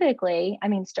specifically, I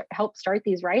mean, help start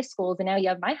these RISE schools. And now you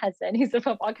have my husband who's a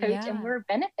football coach, and we're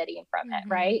benefiting from it,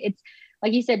 right? It's,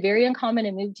 like you said, very uncommon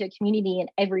to move to a community and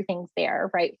everything's there,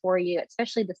 right, for you,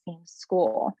 especially the same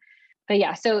school. But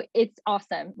yeah, so it's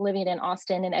awesome living in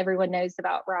Austin, and everyone knows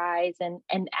about RISE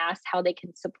and asks how they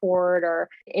can support, or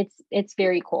it's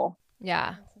very cool.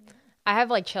 Yeah. I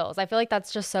have like chills. I feel like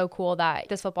that's just so cool that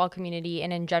this football community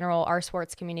and in general our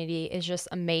sports community is just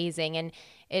amazing, and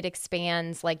it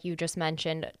expands, like you just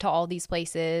mentioned, to all these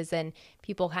places, and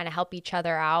people kind of help each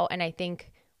other out. And I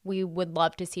think we would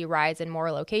love to see RISE in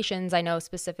more locations. I know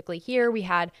specifically here we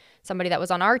had somebody that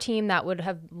was on our team that would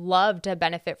have loved to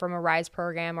benefit from a RISE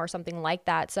program or something like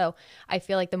that. So I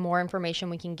feel like the more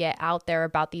information we can get out there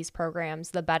about these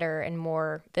programs, the better, and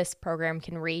more this program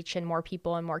can reach, and more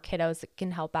people and more kiddos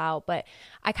can help out. But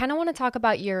I kind of want to talk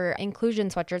about your inclusion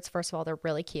sweatshirts. First of all, they're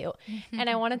really cute. And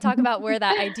I want to talk about where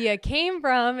that idea came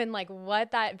from and like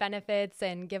what that benefits,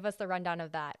 and give us the rundown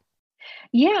of that.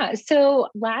 Yeah. So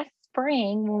last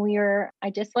spring, I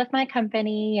just left my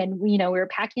company, and we were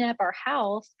packing up our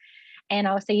house, and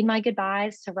I was saying my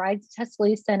goodbyes to RISE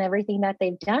Tuscaloosa and everything that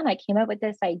they've done. I came up with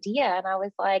this idea, and I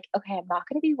was like, okay, I'm not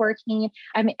going to be working.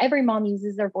 I mean, every mom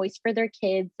uses their voice for their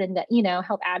kids and,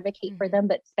 help advocate for them.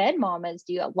 But SPED mamas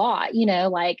do a lot,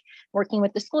 like working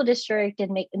with the school district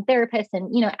and making therapists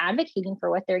and, advocating for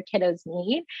what their kiddos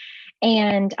need.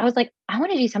 And I was like, I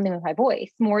want to do something with my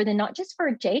voice more than not just for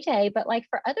JJ, but like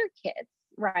for other kids.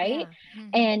 Right.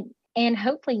 Yeah. And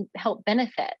hopefully help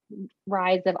benefit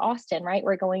RISE of Austin, right?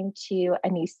 We're going to a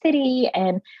new city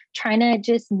and trying to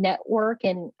just network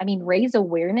and, raise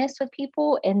awareness with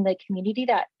people in the community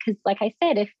because like I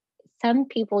said, if some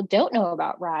people don't know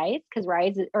about RISE, because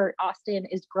RISE or Austin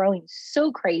is growing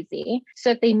so crazy.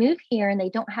 So if they move here and they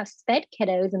don't have SPED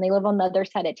kiddos and they live on the other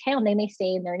side of town, they may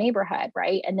stay in their neighborhood,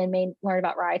 right? And then may learn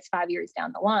about RISE 5 years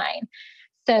down the line.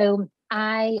 So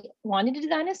I wanted to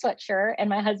design a sweatshirt, and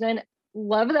my husband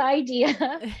loved the idea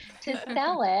to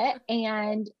sell it,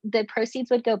 and the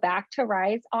proceeds would go back to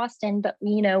RISE Austin, but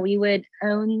we would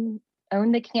own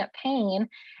the campaign.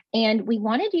 And we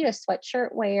want to do a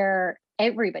sweatshirt where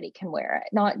everybody can wear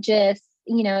it, not just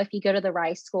if you go to the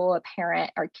Rise School, a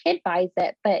parent or kid buys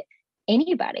it, but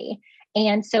anybody.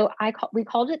 And so we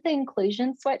called it the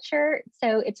inclusion sweatshirt.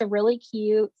 So it's a really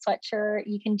cute sweatshirt.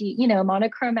 You can do,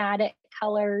 monochromatic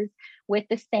colors with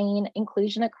the saying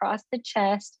inclusion across the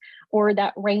chest or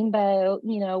that rainbow,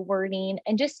 wording,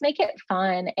 and just make it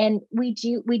fun. And we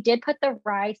did put the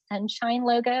Rise Sunshine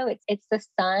logo. It's the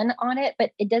sun on it,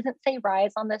 but it doesn't say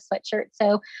Rise on the sweatshirt.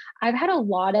 So I've had a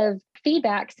lot of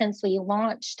feedback since we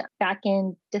launched back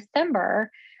in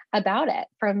December about it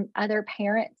from other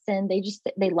parents, and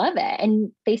they love it.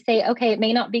 And they say, okay, it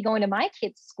may not be going to my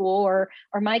kid's school or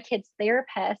my kid's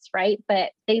therapist, right?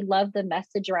 But they love the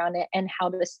message around it and how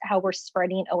we're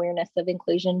spreading awareness of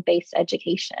inclusion-based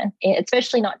education,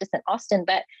 especially not just in Austin,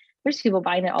 but there's people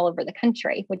buying it all over the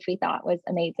country, which we thought was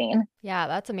amazing. Yeah,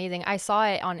 that's amazing. I saw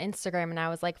it on Instagram and I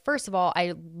was like, first of all,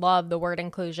 I love the word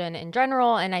inclusion in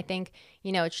general. And I think,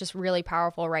 it's just really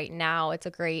powerful right now. It's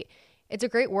a great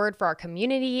word for our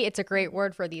community. It's a great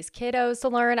word for these kiddos to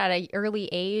learn at an early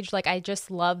age. Like, I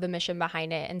just love the mission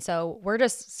behind it. And so we're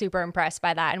just super impressed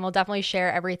by that. And we'll definitely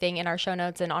share everything in our show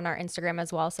notes and on our Instagram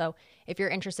as well. So if you're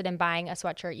interested in buying a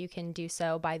sweatshirt, you can do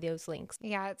so by those links.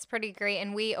 Yeah, it's pretty great.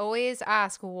 And we always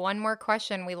ask one more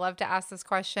question. We love to ask this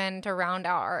question to round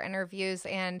out our interviews,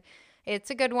 and it's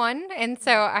a good one. And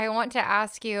so I want to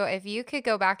ask you if you could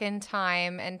go back in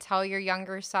time and tell your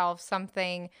younger self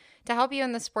something to help you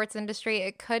in the sports industry.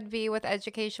 It could be with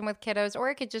education with kiddos,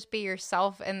 or it could just be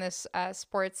yourself in this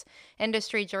sports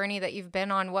industry journey that you've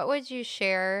been on. What would you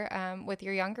share with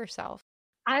your younger self?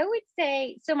 I would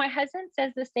say, so my husband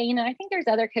says the same, and I think there's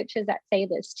other coaches that say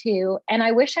this too. And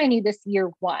I wish I knew this year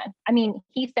one. I mean,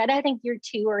 he said, I think year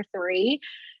 2 or 3,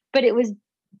 but it was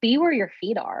be where your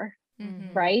feet are.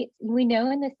 Mm-hmm. Right? We know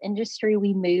in this industry,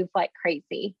 we move like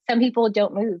crazy. Some people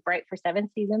don't move, right, for 7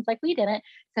 seasons like we didn't.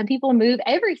 Some people move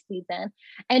every season.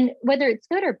 And whether it's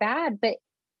good or bad, but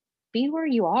be where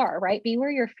you are, right? Be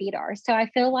where your feet are. So I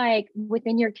feel like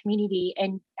within your community,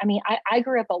 and I mean, I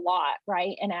grew up a lot,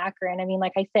 right, in Akron. I mean,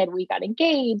 like I said, we got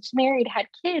engaged, married, had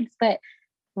kids, but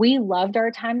we loved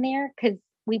our time there because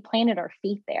we planted our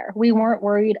feet there. We weren't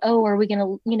worried, oh, are we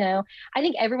going to, I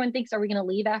think everyone thinks, are we going to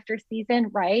leave after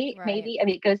season? Right. Maybe, I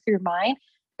mean, it goes through your mind,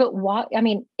 but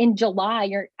in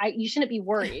July, you shouldn't be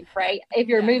worried, right? If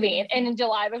you're moving and in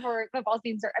July before football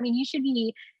season starts, I mean, you should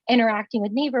be interacting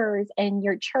with neighbors and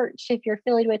your church, if you're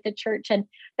affiliated with the church. And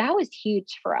that was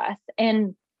huge for us.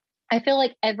 And I feel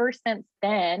like ever since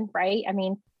then, right? I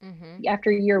mean,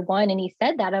 after year 1, and he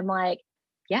said that, I'm like,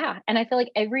 yeah. And I feel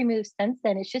like every move since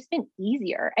then, it's just been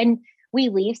easier. And we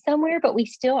leave somewhere, but we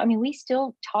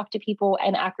still talk to people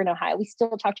in Akron, Ohio. We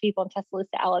still talk to people in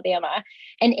Tuscaloosa, Alabama,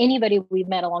 and anybody we've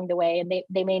met along the way. And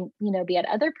they may, be at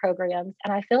other programs.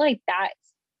 And I feel like that's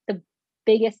the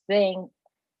biggest thing.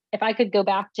 If I could go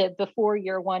back to before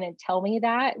year 1 and tell me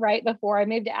that, right before I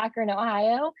moved to Akron,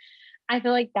 Ohio, I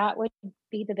feel like that would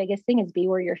be the biggest thing, is be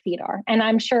where your feet are. And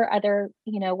I'm sure other,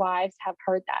 wives have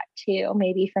heard that too,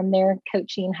 maybe from their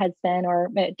coaching husband or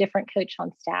a different coach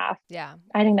on staff. Yeah.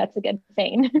 I think that's a good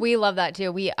thing. We love that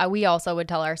too. We also would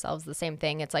tell ourselves the same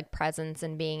thing. It's like presence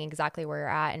and being exactly where you're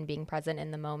at and being present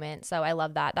in the moment. So I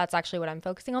love that. That's actually what I'm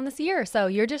focusing on this year. So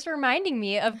you're just reminding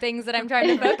me of things that I'm trying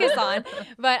to focus on.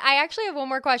 But I actually have one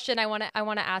more question I want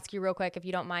to ask you real quick, if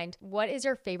you don't mind. What is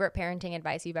your favorite parenting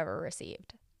advice you've ever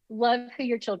received? Love who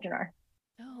your children are.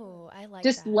 Oh, I like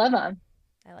just that. Love them.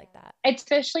 I like that.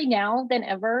 Especially now than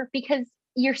ever, because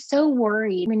you're so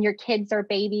worried when your kids are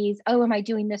babies. Oh, am I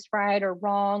doing this right or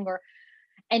wrong?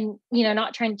 And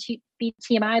not trying to be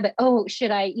TMI, but oh, should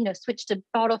I, switch to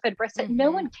bottle fed breast?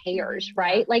 No one cares,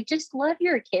 right? Yeah. Like, just love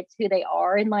your kids who they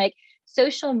are. And like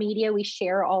social media, we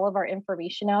share all of our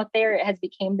information out there. It has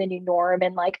become the new norm.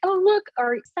 And like, oh, look,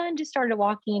 our son just started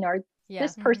walking, or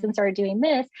this person started doing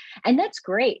this. And that's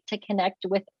great to connect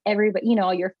with everybody,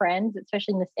 all your friends,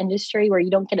 especially in this industry where you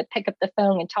don't get to pick up the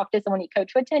phone and talk to someone you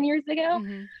coached with 10 years ago.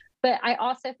 But I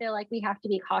also feel like we have to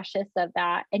be cautious of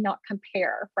that and not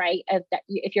compare, right? Of that,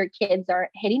 if your kids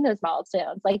aren't hitting those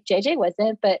milestones, like JJ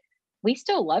wasn't, but we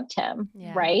still loved him,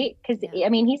 right? Because I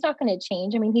mean, he's not going to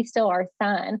change. I mean, he's still our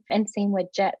son. And same with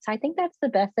Jet. So I think that's the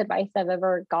best advice I've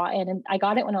ever gotten. And I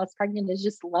got it when I was pregnant, is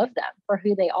just love them for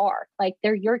who they are. Like,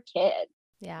 they're your kids.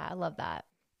 Yeah, I love that.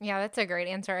 Yeah, that's a great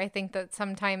answer. I think that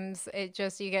sometimes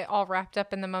you get all wrapped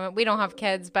up in the moment. We don't have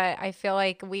kids, but I feel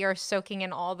like we are soaking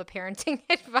in all the parenting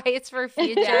advice for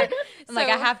future. I'm like,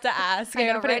 I have to ask. I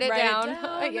gotta write it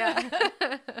down.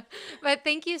 Yeah. But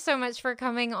thank you so much for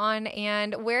coming on.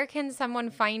 And where can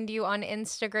someone find you on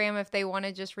Instagram if they want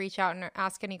to just reach out and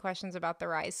ask any questions about the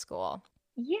Rise School?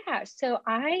 Yeah, so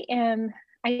I am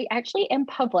I actually am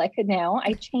public now.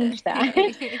 I changed that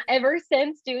ever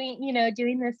since doing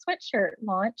this sweatshirt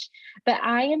launch. But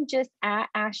I am just at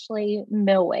Ashley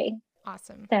Milway.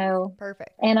 Awesome. So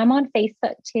perfect. And I'm on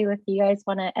Facebook too, if you guys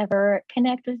want to ever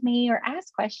connect with me or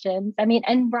ask questions. I mean,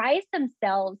 and Rise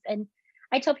themselves. And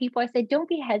I tell people, I said, don't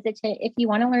be hesitant. If you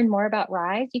want to learn more about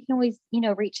Rise, you can always,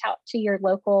 reach out to your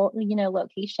local,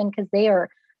 location, because they are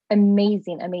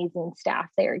amazing, amazing staff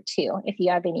there too, if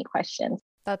you have any questions.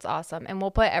 That's awesome. And we'll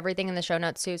put everything in the show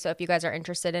notes too. So if you guys are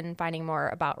interested in finding more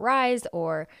about Rise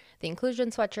or the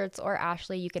inclusion sweatshirts or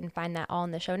Ashley, you can find that all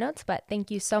in the show notes. But thank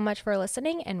you so much for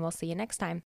listening, and we'll see you next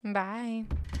time. Bye.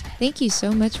 Thank you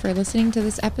so much for listening to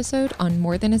this episode on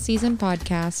More Than a Season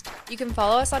Podcast. You can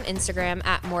follow us on Instagram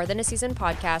at More Than a Season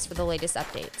Podcast for the latest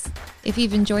updates. If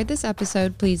you've enjoyed this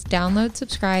episode, please download,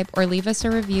 subscribe, or leave us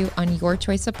a review on your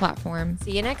choice of platform.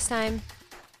 See you next time.